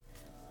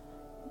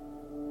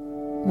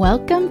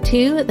Welcome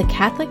to the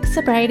Catholic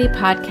Sobriety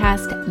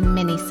Podcast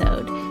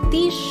MINISODE.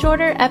 These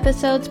shorter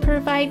episodes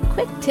provide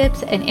quick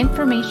tips and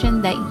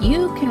information that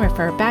you can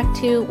refer back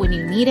to when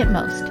you need it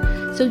most,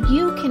 so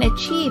you can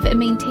achieve and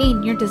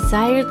maintain your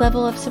desired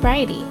level of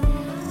sobriety.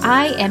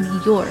 I am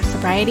your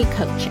sobriety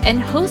coach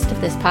and host of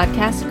this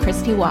podcast,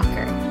 Christy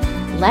Walker.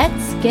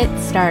 Let's get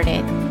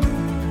started.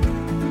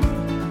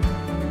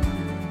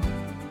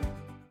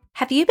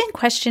 Have you been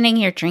questioning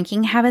your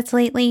drinking habits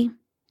lately?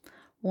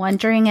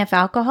 Wondering if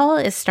alcohol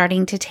is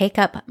starting to take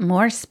up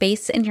more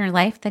space in your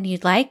life than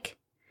you'd like?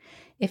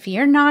 If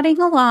you're nodding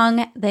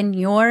along, then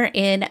you're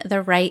in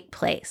the right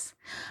place.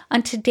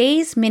 On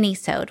today's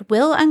minisode,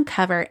 we'll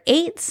uncover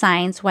 8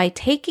 signs why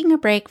taking a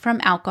break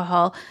from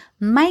alcohol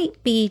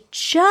might be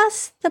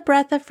just the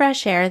breath of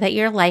fresh air that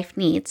your life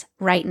needs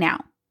right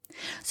now.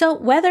 So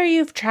whether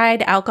you've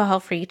tried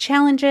alcohol-free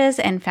challenges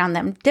and found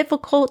them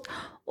difficult,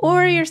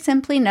 or you're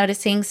simply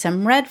noticing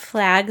some red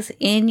flags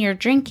in your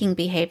drinking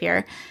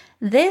behavior,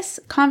 this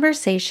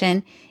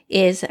conversation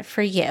is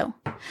for you.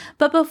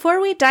 But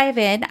before we dive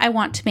in, I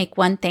want to make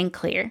one thing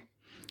clear.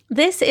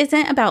 This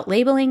isn't about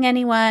labeling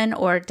anyone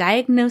or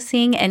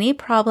diagnosing any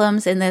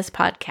problems in this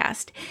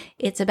podcast.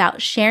 It's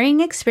about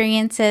sharing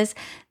experiences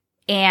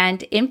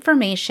and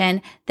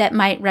information that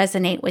might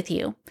resonate with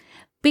you.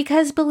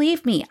 Because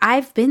believe me,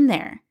 I've been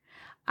there.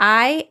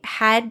 I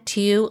had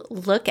to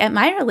look at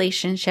my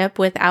relationship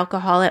with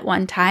alcohol at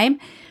one time,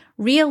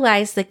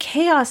 realize the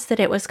chaos that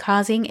it was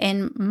causing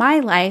in my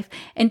life,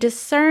 and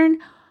discern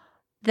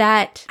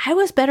that I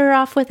was better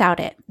off without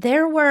it.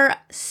 There were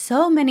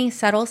so many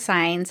subtle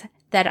signs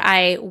that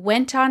I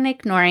went on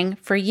ignoring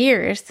for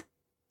years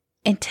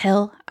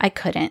until I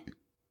couldn't.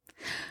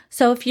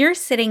 So if you're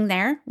sitting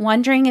there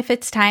wondering if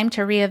it's time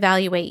to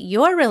reevaluate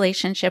your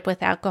relationship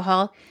with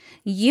alcohol,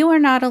 you are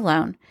not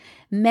alone.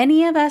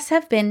 Many of us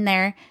have been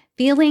there,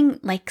 feeling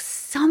like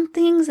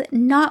something's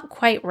not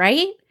quite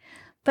right,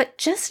 but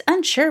just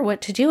unsure what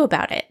to do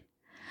about it.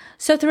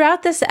 So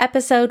throughout this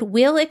episode,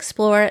 we'll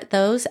explore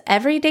those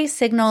everyday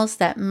signals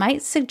that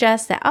might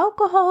suggest that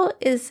alcohol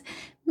is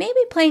maybe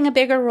playing a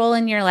bigger role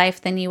in your life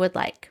than you would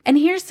like. And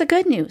here's the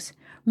good news.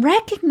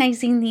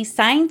 Recognizing these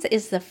signs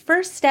is the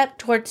first step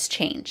towards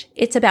change.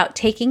 It's about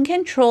taking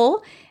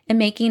control and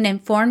making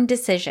informed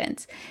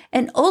decisions,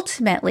 and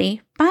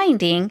ultimately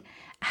finding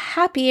a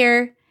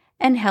happier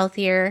and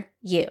healthier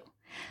you.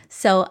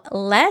 So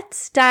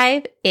let's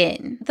dive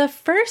in. The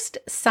first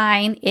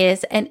sign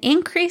is an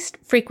increased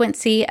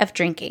frequency of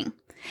drinking.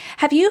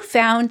 Have you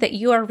found that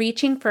you are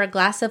reaching for a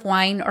glass of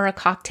wine or a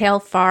cocktail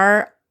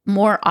far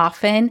more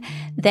often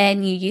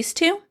than you used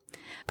to?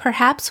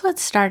 Perhaps what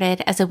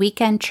started as a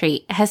weekend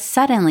treat has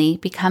suddenly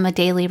become a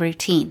daily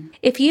routine.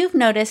 If you've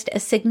noticed a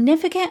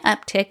significant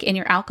uptick in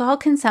your alcohol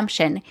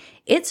consumption,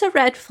 it's a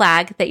red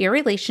flag that your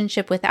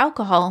relationship with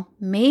alcohol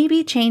may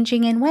be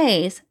changing in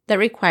ways that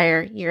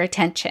require your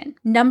attention.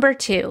 Number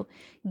 2,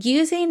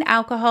 using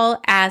alcohol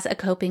as a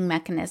coping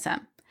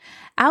mechanism.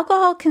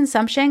 Alcohol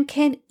consumption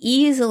can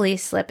easily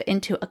slip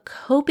into a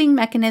coping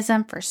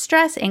mechanism for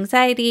stress,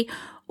 anxiety,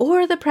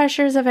 or the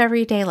pressures of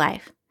everyday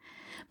life.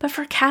 But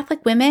for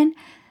Catholic women,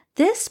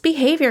 this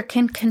behavior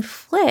can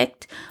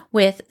conflict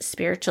with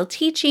spiritual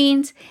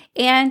teachings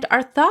and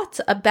our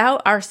thoughts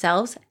about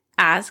ourselves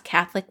as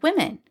Catholic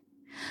women.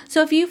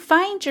 So if you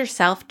find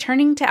yourself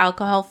turning to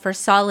alcohol for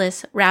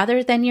solace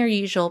rather than your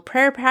usual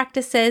prayer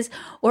practices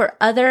or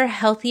other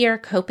healthier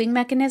coping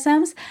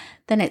mechanisms,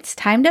 then it's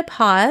time to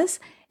pause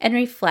and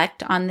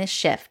reflect on this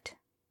shift.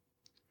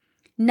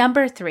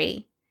 Number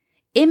 3,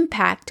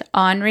 impact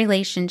on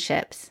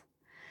relationships.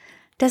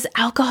 Does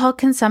alcohol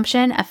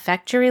consumption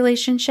affect your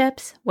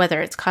relationships, whether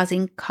it's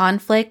causing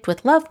conflict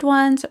with loved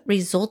ones,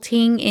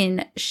 resulting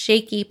in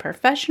shaky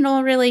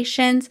professional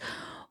relations,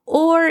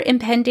 or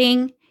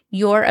impeding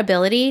your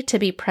ability to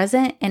be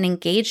present and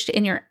engaged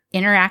in your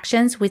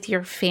interactions with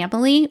your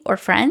family or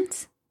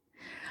friends?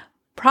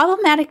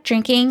 Problematic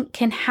drinking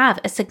can have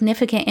a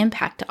significant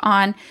impact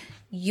on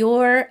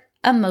your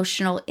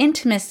emotional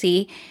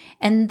intimacy,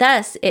 and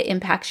thus it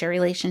impacts your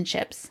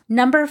relationships.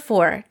 Number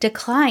 4,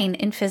 decline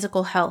in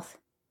physical health.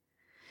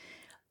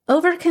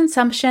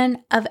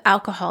 Overconsumption of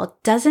alcohol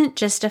doesn't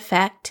just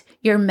affect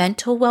your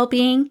mental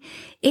well-being,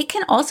 it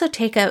can also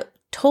take a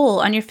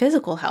toll on your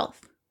physical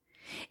health.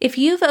 If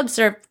you've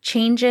observed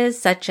changes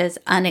such as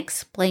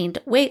unexplained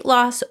weight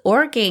loss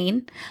or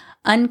gain,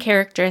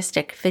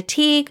 uncharacteristic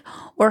fatigue,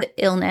 or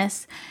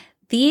illness,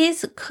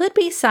 these could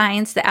be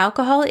signs that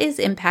alcohol is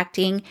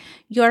impacting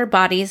your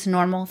body's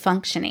normal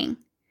functioning.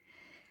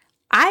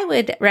 I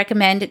would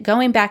recommend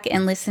going back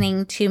and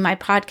listening to my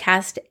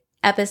podcast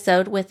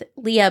episode with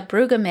Leah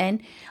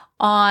Brueggemann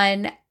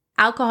on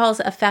alcohol's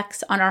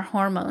effects on our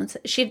hormones.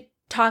 She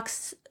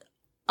talks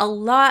a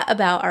lot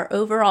about our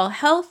overall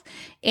health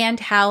and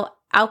how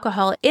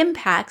alcohol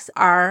impacts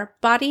our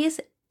bodies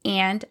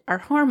and our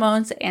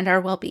hormones and our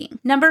well-being.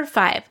 Number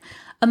 5,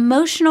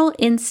 emotional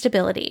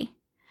instability.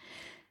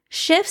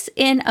 Shifts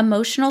in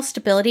emotional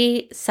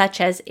stability,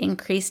 such as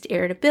increased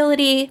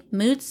irritability,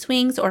 mood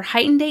swings, or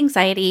heightened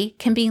anxiety,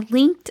 can be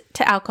linked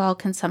to alcohol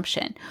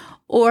consumption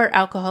or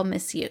alcohol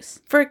misuse.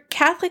 For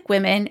Catholic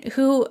women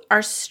who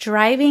are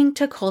striving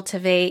to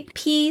cultivate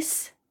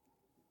peace,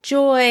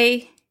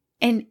 joy,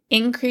 and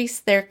increase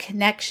their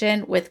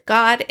connection with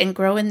God and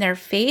grow in their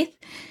faith,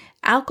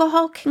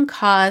 alcohol can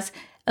cause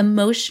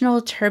emotional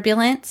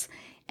turbulence,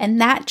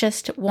 and that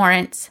just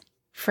warrants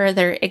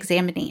further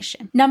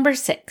examination. Number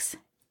 6,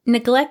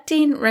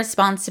 neglecting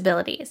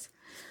responsibilities.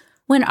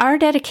 When our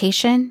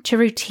dedication to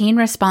routine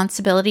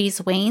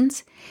responsibilities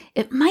wanes,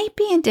 it might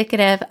be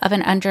indicative of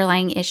an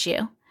underlying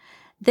issue.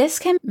 This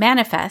can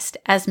manifest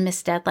as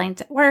missed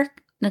deadlines at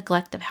work,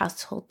 neglect of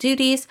household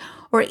duties,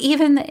 or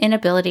even the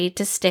inability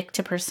to stick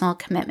to personal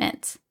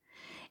commitments.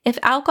 If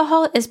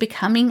alcohol is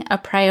becoming a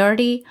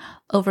priority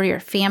over your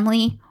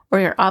family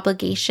or your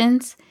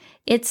obligations,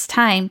 it's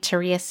time to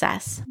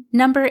reassess.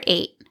 Number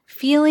 8,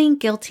 feeling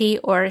guilty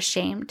or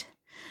ashamed.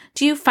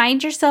 Do you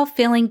find yourself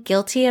feeling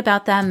guilty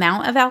about the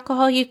amount of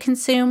alcohol you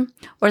consume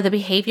or the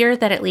behavior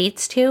that it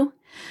leads to?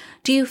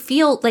 Do you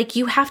feel like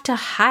you have to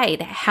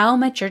hide how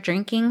much you're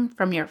drinking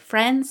from your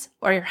friends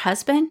or your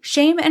husband?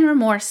 Shame and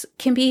remorse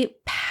can be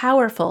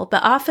powerful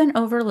but often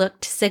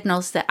overlooked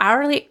signals that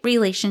our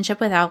relationship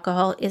with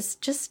alcohol is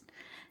just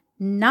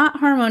not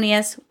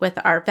harmonious with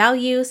our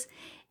values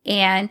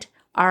and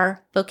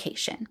our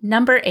vocation.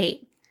 Number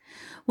 8,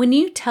 when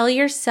you tell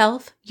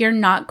yourself you're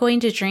not going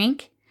to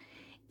drink,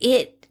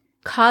 it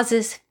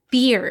causes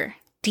fear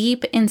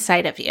deep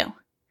inside of you.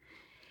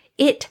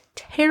 It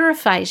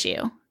terrifies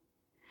you.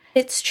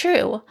 It's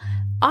true.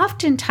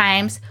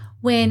 Oftentimes,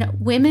 when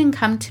women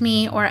come to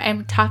me or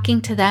I'm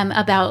talking to them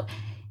about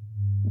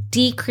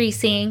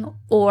decreasing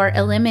or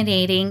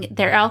eliminating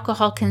their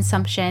alcohol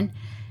consumption,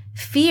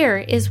 fear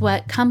is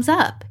what comes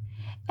up.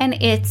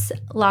 And it's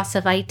loss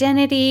of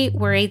identity,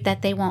 worried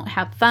that they won't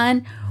have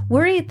fun,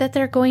 worried that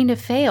they're going to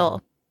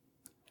fail.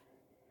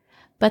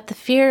 But the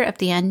fear of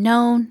the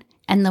unknown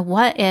and the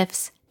what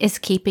ifs is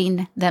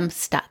keeping them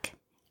stuck.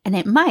 And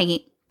it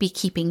might be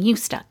keeping you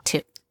stuck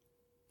too.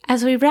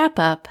 As we wrap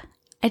up,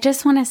 I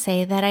just want to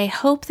say that I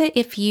hope that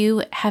if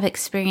you have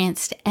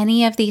experienced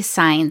any of these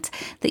signs,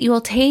 that you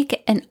will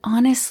take an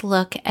honest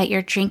look at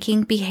your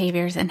drinking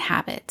behaviors and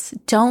habits.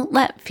 Don't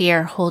let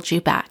fear hold you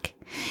back.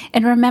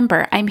 And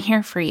remember, I'm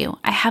here for you.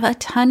 I have a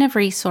ton of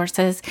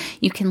resources.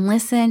 You can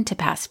listen to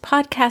past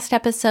podcast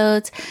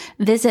episodes,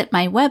 visit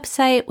my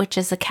website, which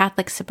is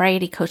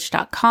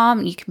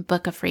thecatholicsobrietycoach.com. You can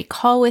book a free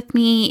call with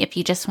me if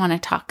you just want to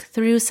talk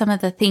through some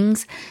of the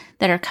things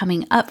that are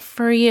coming up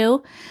for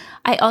you.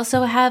 I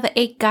also have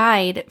a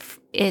guide.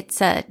 It's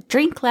a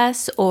Drink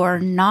Less or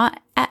Not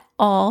at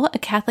All, a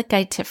Catholic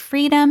Guide to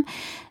Freedom.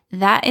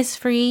 That is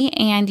free,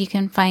 and you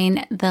can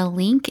find the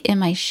link in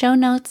my show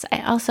notes. I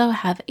also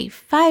have a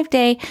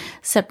 5-day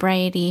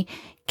sobriety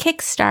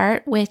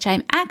kickstart, which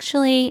I'm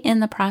actually in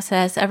the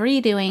process of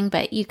redoing,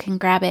 but you can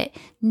grab it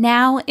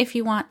now if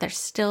you want. There's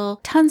still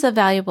tons of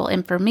valuable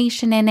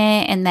information in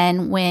it. And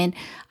then when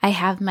I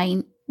have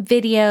my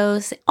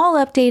videos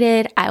all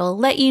updated, I will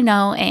let you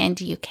know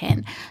and you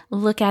can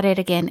look at it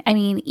again. I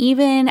mean,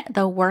 even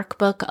the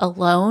workbook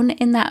alone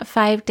in that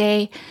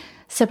 5-day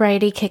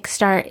sobriety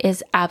kickstart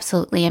is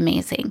absolutely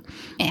amazing.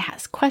 It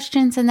has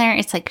questions in there.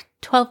 It's like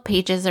 12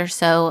 pages or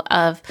so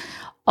of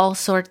all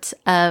sorts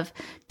of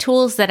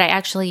tools that I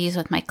actually use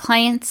with my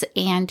clients,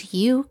 and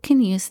you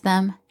can use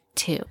them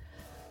too.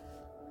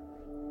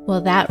 Well,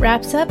 that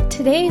wraps up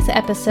today's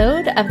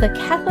episode of the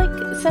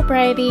Catholic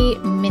Sobriety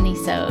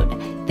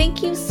Minisode.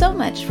 Thank you so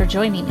much for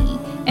joining me,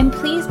 and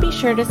please be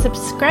sure to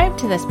subscribe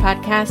to this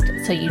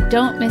podcast so you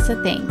don't miss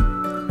a thing.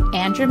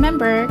 And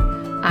remember,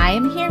 I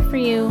am here for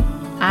you.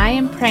 I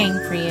am praying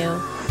for you.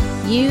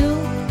 You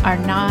are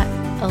not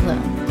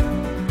alone.